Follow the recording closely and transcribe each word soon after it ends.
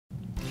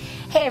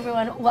Hey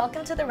everyone,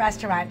 welcome to the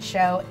restaurant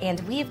show, and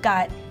we've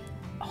got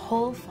a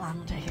whole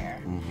flounder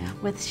here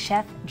with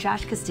Chef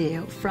Josh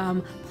Castillo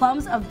from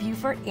Plums of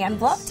Beaufort and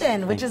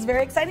Bluffton, which is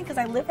very exciting because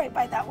I live right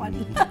by that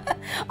one.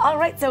 All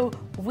right, so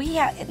we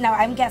have, now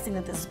I'm guessing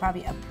that this is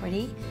probably a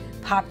pretty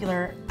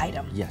popular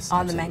item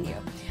on the menu.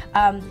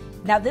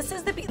 Now this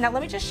is now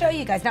let me just show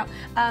you guys. Now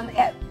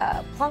at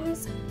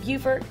Plums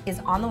Beaufort is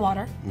on the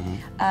water,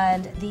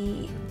 and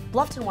the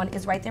Bluffton one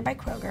is right there by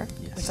Kroger,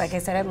 which, like I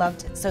said, I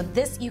loved. So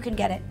this you can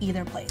get at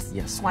either place.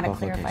 Yes, just want to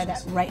clarify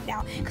that right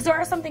now, because there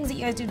are some things that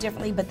you guys do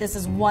differently, but this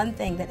is one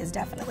thing that is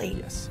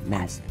definitely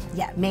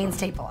main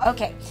staple.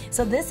 Okay,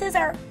 so this is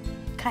our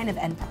kind of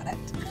end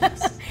product.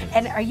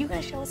 And are you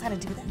going to show us how to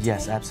do that today?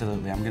 Yes,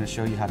 absolutely. I'm going to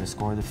show you how to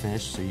score the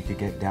fish so you could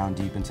get down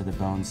deep into the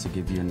bones to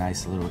give you a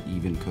nice little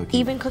even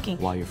cooking.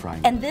 While you're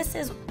frying. And this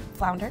is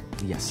flounder?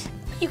 Yes.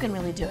 You can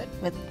really do it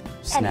with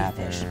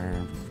snapper, any fish.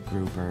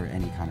 Grouper,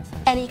 any kind of fish.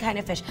 Any kind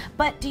of fish.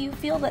 But do you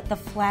feel that the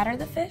flatter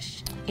the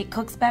fish, it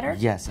cooks better?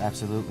 Yes,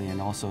 absolutely. And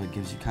also it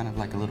gives you kind of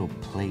like a little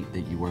plate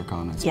that you work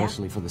on,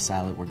 especially for the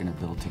salad we're going to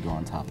build to go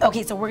on top of.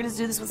 Okay, so we're going to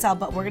do this with salad,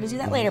 but we're going to do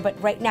that later.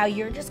 But right now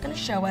you're just going to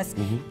show us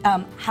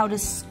how to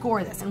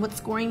score this. And what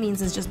scoring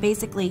means is just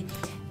basically,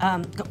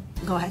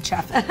 go ahead,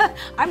 Chef.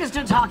 I'm just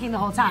talking the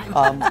whole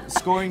time.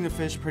 Scoring the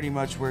fish, pretty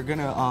much, we're going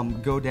to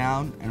go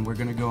down and we're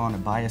going to go on a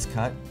bias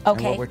cut. Okay.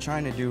 And what we're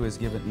trying to do is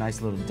give it nice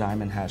little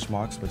diamond hash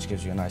marks, which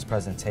gives you a nice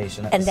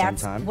presentation at and the same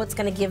that's time. What's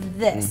going to give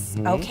this.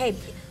 Okay.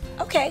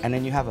 Okay. And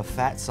then you have a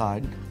fat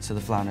side to the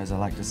flounder, as I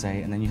like to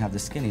say, and then you have the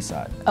skinny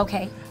side.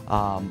 Okay.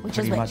 Which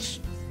pretty much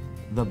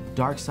the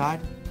dark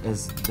side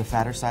is the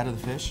fatter side of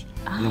the fish,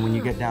 and then when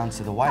you get down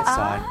to the white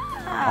side,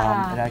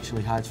 it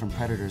actually hides from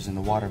predators in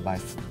the water by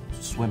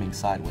swimming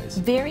sideways.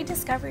 Very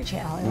Discovery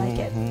Channel. I like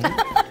it.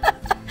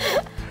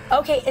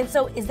 Okay, and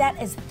so is that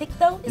as thick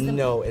though?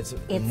 No, it's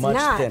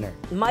much thinner.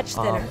 Much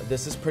thinner.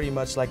 This is pretty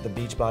much like the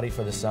beach body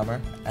for the summer,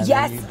 and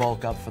then you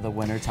bulk up for the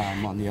winter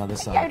time on the other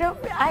side.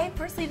 I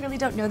personally really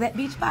don't know that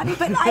beach body,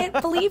 but I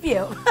believe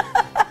you.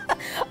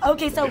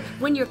 Okay, so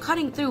when you're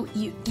cutting through,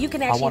 you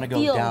can actually I want to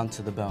go down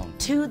to the bone.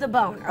 To the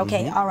bone.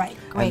 Okay, all right,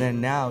 great. And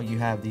then now you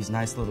have these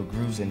nice little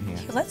grooves in here.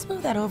 Let's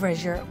move that over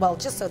as your, well,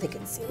 just so they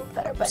can see a little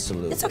better. But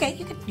absolutely. It's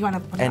okay. You want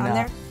to put it on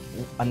there?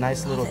 A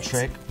nice little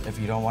trick if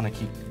you don't want to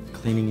keep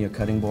cleaning your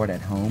cutting board at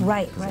home.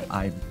 Right.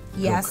 I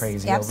go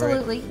crazy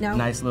over it. No.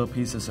 Nice little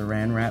piece of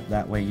saran wrap.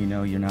 That way you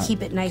know you're not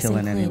keep it nice killing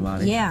and clean.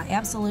 anybody. Yeah,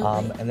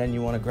 absolutely. And then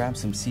you want to grab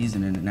some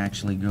seasoning and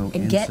actually go and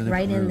into get the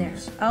right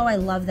grooves. in there. Oh, I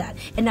love that.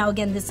 And now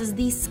again, this is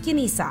the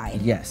skinny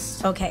side.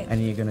 Yes. Okay.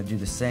 And you're going to do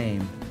the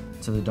same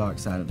to the dark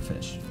side of the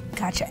fish.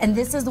 Gotcha. And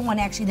this is the one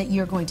actually that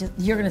you're going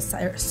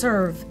to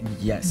serve.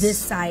 Yes. This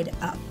side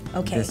up.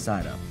 Okay. This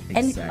side up.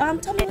 Exactly.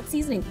 And tell me what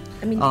seasoning.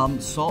 I mean.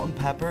 Salt and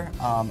pepper.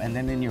 And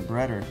then in your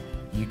breader,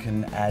 you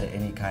can add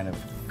any kind of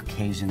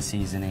Cajun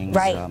seasonings,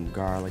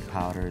 garlic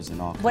powders,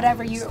 and all.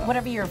 Whatever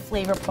your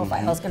flavor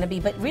profile is going to be,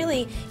 but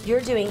really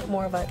you're doing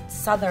more of a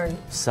southern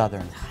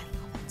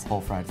whole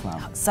fried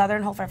flounder.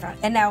 Southern whole fried flounder.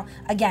 And now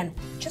again,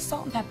 just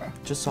salt and pepper.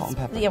 Just salt and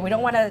pepper. Yeah, we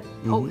don't want to.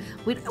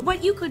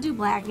 What you could do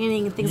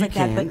blackening and things like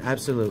that. But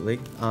absolutely.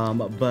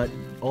 But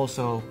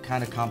also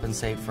kind of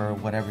compensate for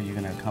whatever you're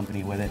going to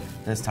accompany with it.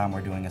 This time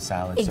we're doing a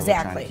salad, so we're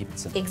trying to keep it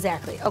simple.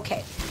 Exactly.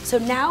 Okay. So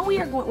now we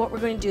are going. What we're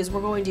going to do is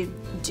we're going to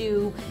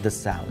do the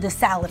salad. The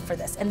salad for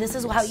this, and this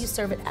is how you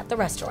serve it at the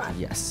restaurant.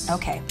 Yes.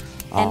 Okay.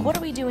 And what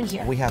are we doing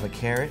here? We have a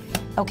carrot.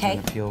 Okay. I'm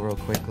going to peel real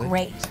quickly.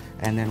 Great.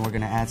 And then we're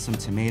going to add some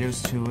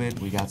tomatoes to it.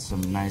 We got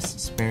some nice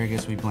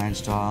asparagus we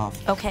blanched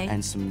off. Okay.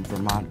 And some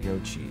Vermont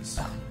goat cheese.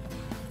 Oh,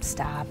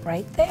 stop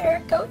right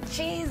there. Goat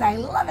cheese. I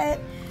love it.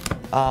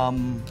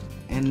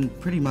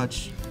 And pretty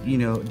much, you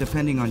know,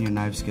 depending on your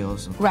knife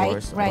skills, of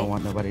course. I don't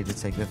want nobody to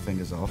take their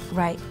fingers off.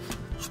 Right.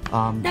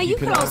 Now you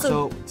can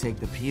also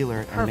take the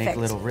peeler and make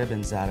little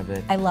ribbons out of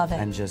it. I love it.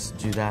 And just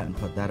do that and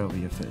put that over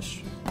your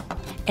fish.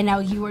 And now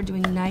you are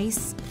doing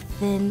nice,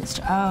 thin,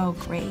 oh,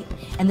 great.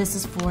 And this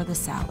is for the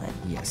salad.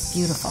 Yes.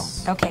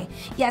 Beautiful. Okay.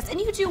 Yes,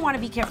 and you do want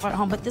to be careful at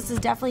home, but this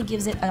definitely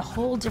gives it a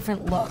whole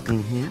different look.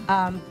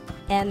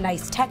 And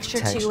nice texture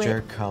to it.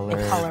 Texture, color.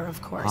 And color,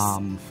 of course.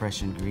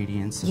 Fresh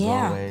ingredients, as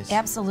always. Yeah,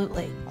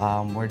 absolutely.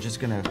 We're just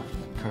going to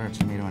cut our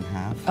tomato in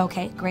half.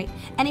 Okay, great.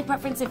 Any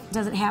preference?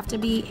 Does it have to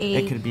be a...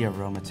 It could be a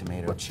Roma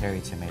tomato, cherry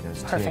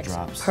tomatoes,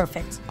 teardrops.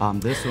 Perfect.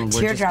 This one,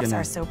 teardrops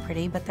are so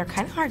pretty, but they're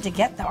kind of hard to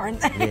get, though,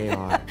 aren't they? They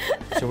are.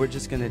 So we're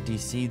just going to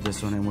de-seed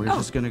this one, and we're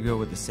just going to go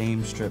with the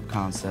same strip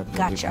concept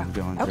that we've been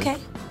going through. Okay,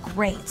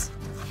 great.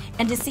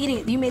 And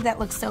de-seeding, you made that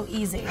look so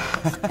easy.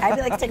 I'd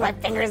be like sticking my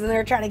fingers in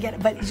there trying to get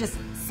it, but you just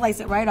slice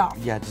it right off.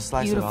 Yeah, just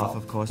slice it off,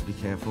 of course, be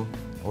careful.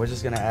 We're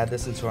just going to add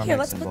this into our mixing bowl. Here,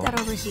 let's put that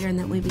over here, and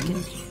that way we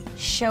can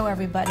show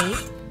everybody.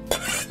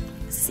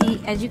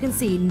 See, as you can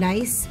see,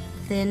 nice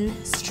thin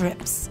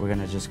strips. We're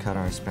gonna just cut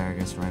our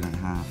asparagus right in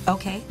half.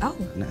 Okay. Oh.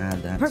 And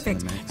add that. Perfect.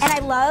 To the mix. And I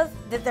love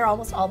that they're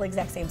almost all the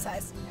exact same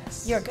size.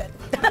 Yes. You're good.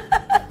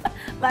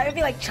 That would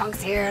be like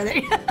chunks here.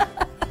 It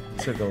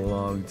took a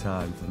long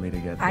time for me to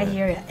get there. I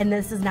hear you. And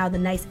this is now the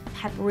nice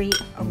peppery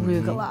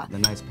arugula. The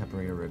nice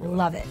peppery arugula.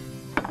 Love it.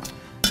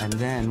 And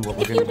then what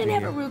we're If going you to do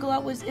didn't have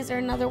arugula, is there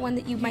another one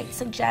that you might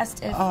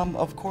suggest? If,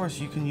 of course,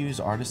 you can use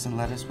artisan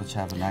lettuce, which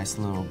have a nice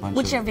little bunch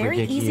which of are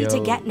very easy to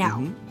get now.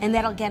 Mm-hmm. And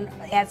that'll, again,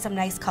 add some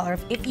nice color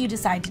if you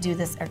decide to do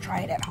this or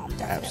try it at home,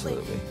 definitely.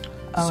 Absolutely.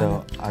 Oh,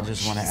 so I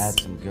just want to add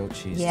some goat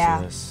cheese to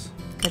this.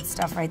 Good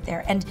stuff right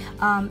there. And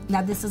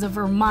now this is a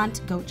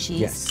Vermont goat cheese.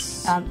 Yes.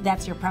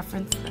 That's your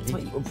preference? That's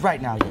what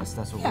Right now, yes.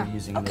 That's what we're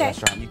using in the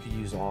restaurant. You could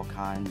use all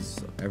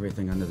kinds,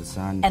 everything under the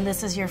sun. And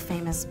this is your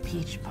famous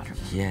peach butter.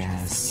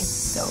 Yes. It's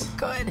so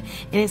good.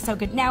 It is so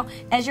good. Now,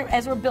 as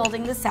we're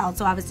building the salad,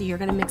 so obviously you're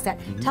going to mix that.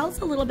 Tell us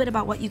a little bit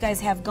about what you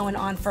guys have going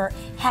on for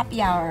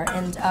happy hour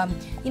and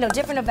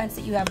different events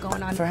that you have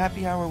going on. For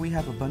happy hour, we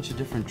have a bunch of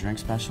different drink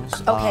specials.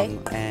 Okay.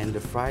 And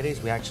the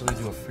Fridays, we actually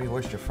do a free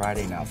oyster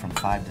Friday now from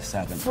 5 to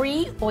 7.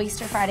 Free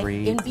oyster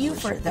Friday in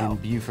Beaufort, though. In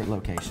Beaufort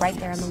location. Right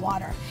there in the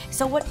water.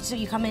 So so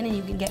you come in and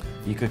you can get...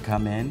 You could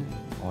come in,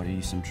 order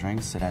you some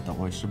drinks, sit at the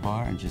oyster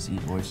bar, and just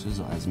eat oysters,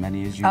 as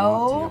many as you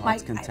want to your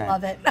heart's content. I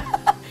love it.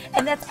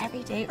 And that's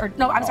every day, or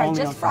no, I'm sorry, Only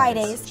just on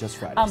Fridays. Just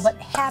Fridays. But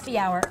happy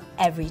hour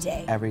every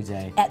day. Every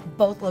day. At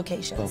both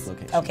locations. Both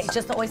locations. Okay,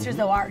 just the oysters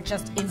though are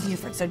just in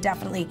Beaufort, so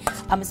definitely,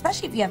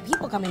 especially if you have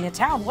people coming to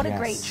town, what a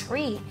great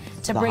treat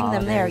to bring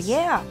them there.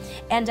 Yeah.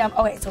 And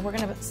okay, so we're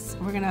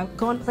gonna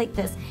go and plate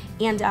this,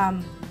 and I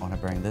want to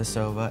bring this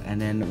over,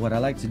 and then what I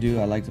like to do,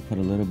 I like to put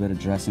a little bit of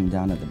dressing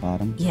down at the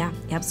bottom. Yeah,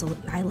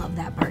 absolutely. I love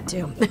that part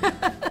too.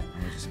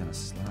 I'm just gonna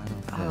slide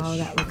off. Oh,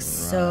 that looks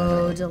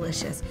so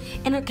delicious,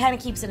 and it kind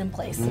of keeps it in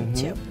place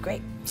too.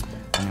 Great.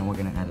 And then we're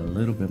gonna add a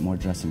little bit more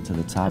dressing to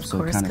the top,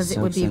 so it kind of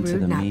soaks into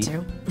the meat. Of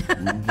course, because it would be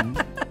rude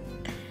not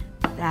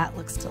to. That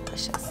looks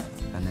delicious.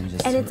 And then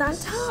just it's on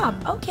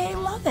top. Okay,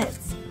 love it.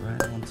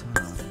 Right on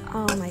top.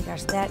 Oh my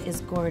gosh, that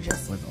is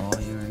gorgeous. With all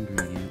your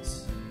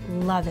ingredients.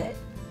 Love it.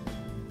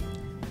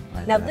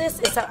 Like now that. this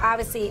is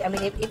obviously, I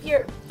mean, if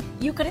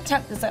you could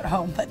attempt this at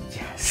home, but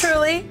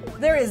truly,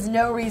 there is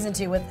no reason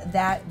to with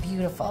that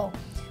beautiful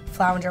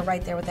flounder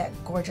right there with that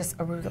gorgeous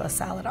arugula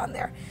salad on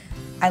there.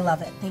 I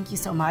love it. Thank you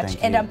so much.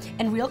 Thank you.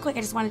 And real quick,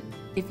 I just wanted,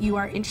 if you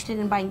are interested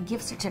in buying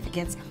gift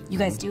certificates, you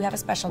guys do have a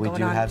special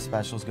going on. We do have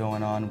specials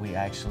going on. We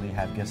actually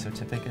have gift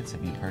certificates.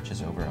 If you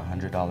purchase over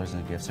 $100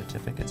 in gift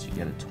certificates, you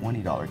get a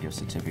 $20 gift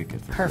certificate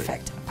for free.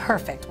 Perfect.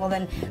 Perfect. Well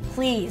then,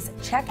 please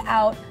check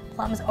out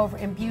Plums over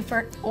in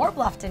Beaufort or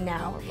Bluffton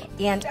now.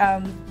 And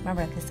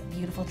remember, this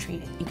beautiful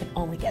treat, you can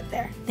only get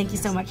there. Thank you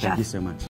so much, Jeff. Thank you so much.